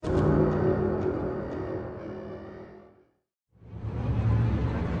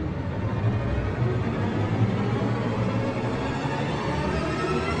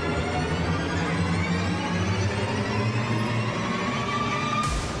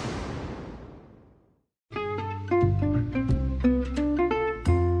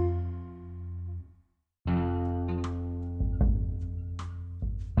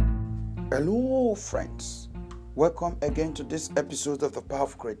Hello, friends. Welcome again to this episode of The Power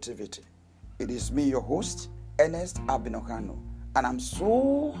of Creativity. It is me, your host, Ernest Abinohano, and I'm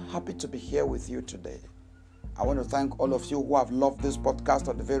so happy to be here with you today. I want to thank all of you who have loved this podcast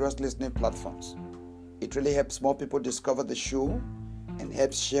on the various listening platforms. It really helps more people discover the show and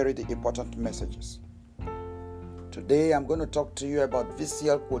helps share the important messages. Today, I'm going to talk to you about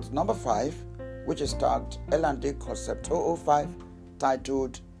VCL quote number 5, which is tagged L&D Concept 005,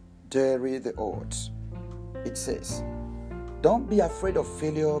 titled Dare the Odds. It says, "Don't be afraid of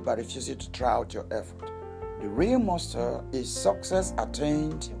failure by refusing to try out your effort. The real monster is success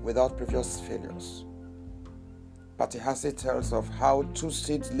attained without previous failures." Patty Hersey tells of how two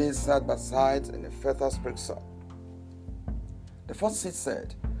seeds lay side by side in a fertile spring soil. The first seed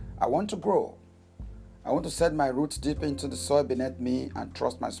said, "I want to grow. I want to set my roots deep into the soil beneath me and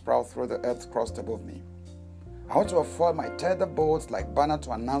thrust my sprout through the earth crust above me. I want to unfurl my tethered boards like banner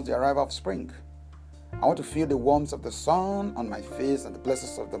to announce the arrival of spring. I want to feel the warmth of the sun on my face and the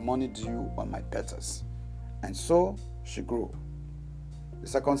blessings of the morning dew on my petals." And so she grew. The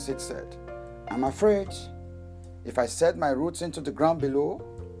second seed said, "I'm afraid. If I set my roots into the ground below,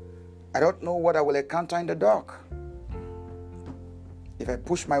 I don't know what I will encounter in the dark. If I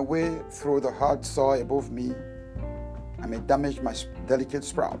push my way through the hard soil above me, I may damage my delicate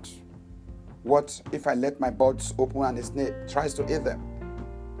sprout. What if I let my buds open and a snake tries to eat them?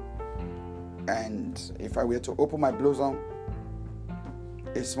 And if I were to open my blossom,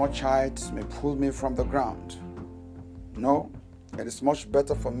 a small child may pull me from the ground. No, it is much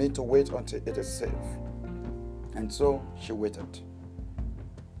better for me to wait until it is safe." And so she waited.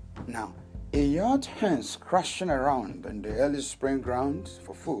 Now, a yacht hen crashing around in the early spring ground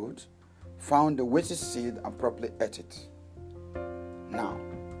for food found the witty seed and properly ate it. Now,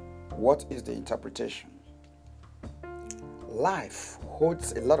 what is the interpretation? Life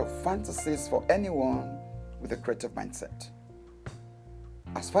holds a lot of fantasies for anyone with a creative mindset.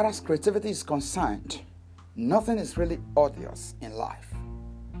 As far as creativity is concerned, nothing is really odious in life.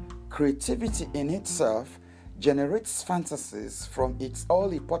 Creativity in itself generates fantasies from its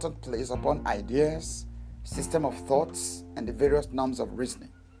all-important place upon ideas, system of thoughts, and the various norms of reasoning.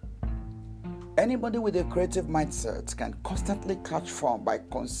 Anybody with a creative mindset can constantly catch fun by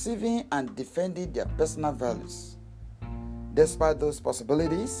conceiving and defending their personal values. Despite those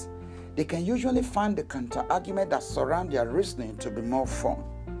possibilities, they can usually find the counter-argument that surround their reasoning to be more fun.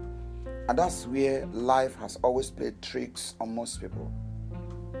 And that's where life has always played tricks on most people.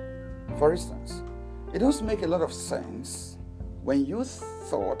 For instance, it doesn't make a lot of sense when you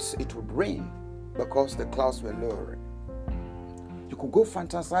thought it would rain because the clouds were lowering. You could go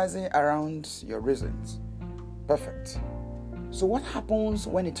fantasizing around your reasons. Perfect. So what happens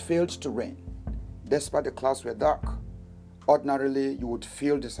when it failed to rain, despite the clouds were dark? Ordinarily, you would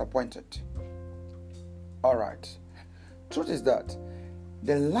feel disappointed. Alright. Truth is that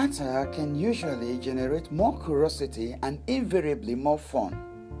the latter can usually generate more curiosity and invariably more fun.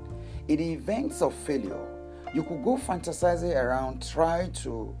 In the events of failure, you could go fantasizing around trying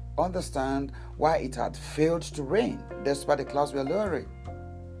to understand why it had failed to rain despite the clouds were lowering.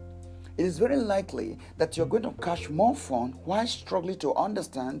 It is very likely that you're going to catch more fun while struggling to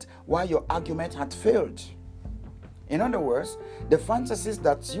understand why your argument had failed. In other words, the fantasies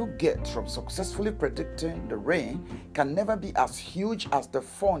that you get from successfully predicting the rain can never be as huge as the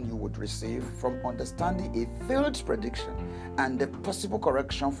fun you would receive from understanding a failed prediction and the possible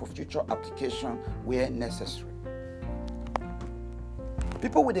correction for future application where necessary.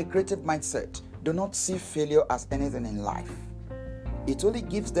 People with a creative mindset do not see failure as anything in life. It only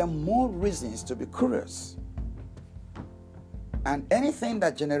gives them more reasons to be curious. And anything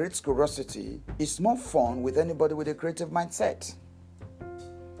that generates curiosity is more fun with anybody with a creative mindset.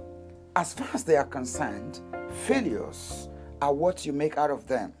 As far as they are concerned, failures are what you make out of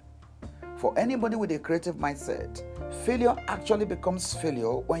them. For anybody with a creative mindset, failure actually becomes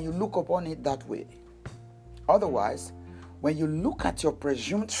failure when you look upon it that way. Otherwise, when you look at your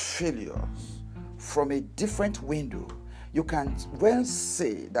presumed failures from a different window, you can well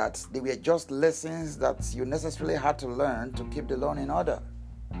say that they were just lessons that you necessarily had to learn to keep the lawn in order.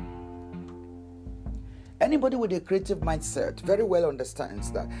 Anybody with a creative mindset very well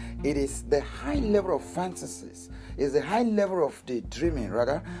understands that it is the high level of fantasies, is the high level of the dreaming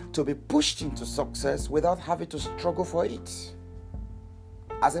rather, to be pushed into success without having to struggle for it.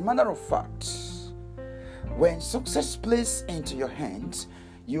 As a matter of fact, when success plays into your hands,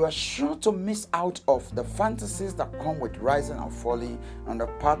 you are sure to miss out of the fantasies that come with rising and falling on the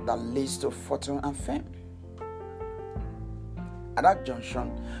path that leads to fortune and fame. At that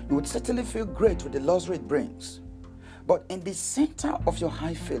junction, you would certainly feel great with the luxury it brings. But in the center of your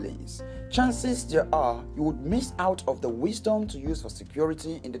high feelings, chances there are you would miss out of the wisdom to use for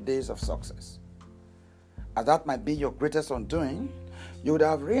security in the days of success. As that might be your greatest undoing, you would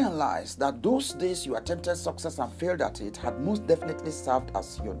have realized that those days you attempted success and failed at it had most definitely served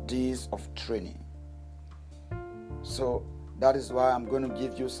as your days of training. So that is why I'm going to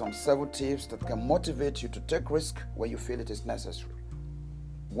give you some 7 tips that can motivate you to take risk when you feel it is necessary.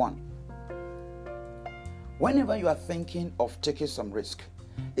 1. Whenever you are thinking of taking some risk,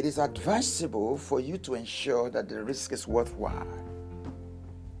 it is advisable for you to ensure that the risk is worthwhile.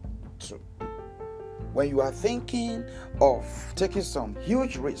 2. When you are thinking of taking some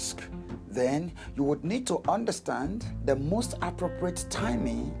huge risk, then you would need to understand the most appropriate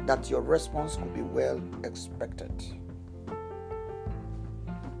timing that your response could be well expected.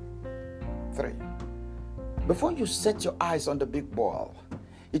 3. Before you set your eyes on the big ball,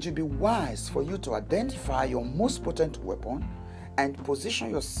 it will be wise for you to identify your most potent weapon and position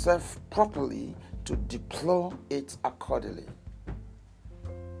yourself properly to deploy it accordingly.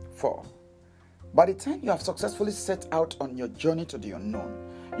 4. By the time you have successfully set out on your journey to the unknown,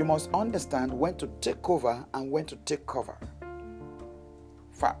 you must understand when to take over and when to take cover.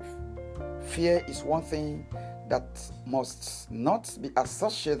 5. Fear is one thing that must not be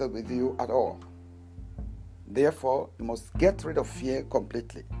associated with you at all. Therefore, you must get rid of fear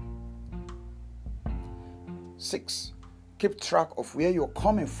completely. 6. Keep track of where you're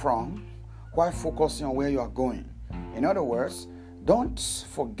coming from while focusing on where you are going. In other words, don't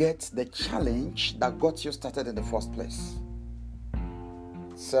forget the challenge that got you started in the first place.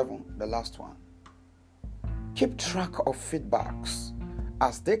 7. The last one. Keep track of feedbacks,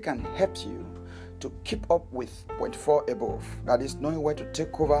 as they can help you to keep up with point 4 above. That is, knowing when to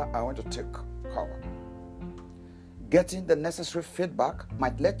take over and when to take cover. Getting the necessary feedback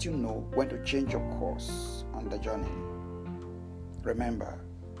might let you know when to change your course on the journey. Remember,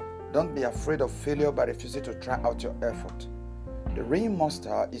 don't be afraid of failure by refusing to try out your effort. The real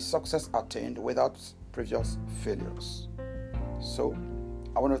monster is success attained without previous failures. So,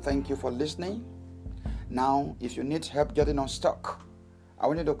 I want to thank you for listening. Now, if you need help getting unstuck, I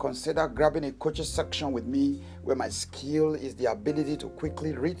want you to consider grabbing a coaching section with me where my skill is the ability to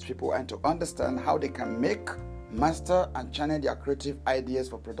quickly read people and to understand how they can make, master, and channel their creative ideas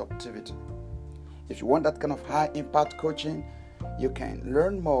for productivity. If you want that kind of high impact coaching, you can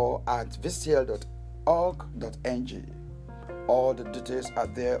learn more at vcl.org.ng. All the details are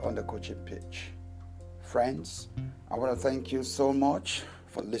there on the coaching page. Friends, I want to thank you so much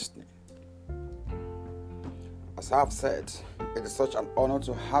for listening. As I've said, it is such an honor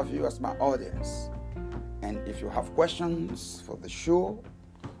to have you as my audience. And if you have questions for the show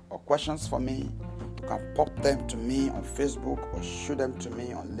or questions for me, you can pop them to me on Facebook or shoot them to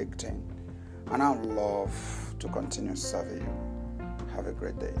me on LinkedIn. And I would love to continue serving you. Have a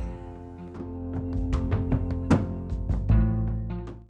great day.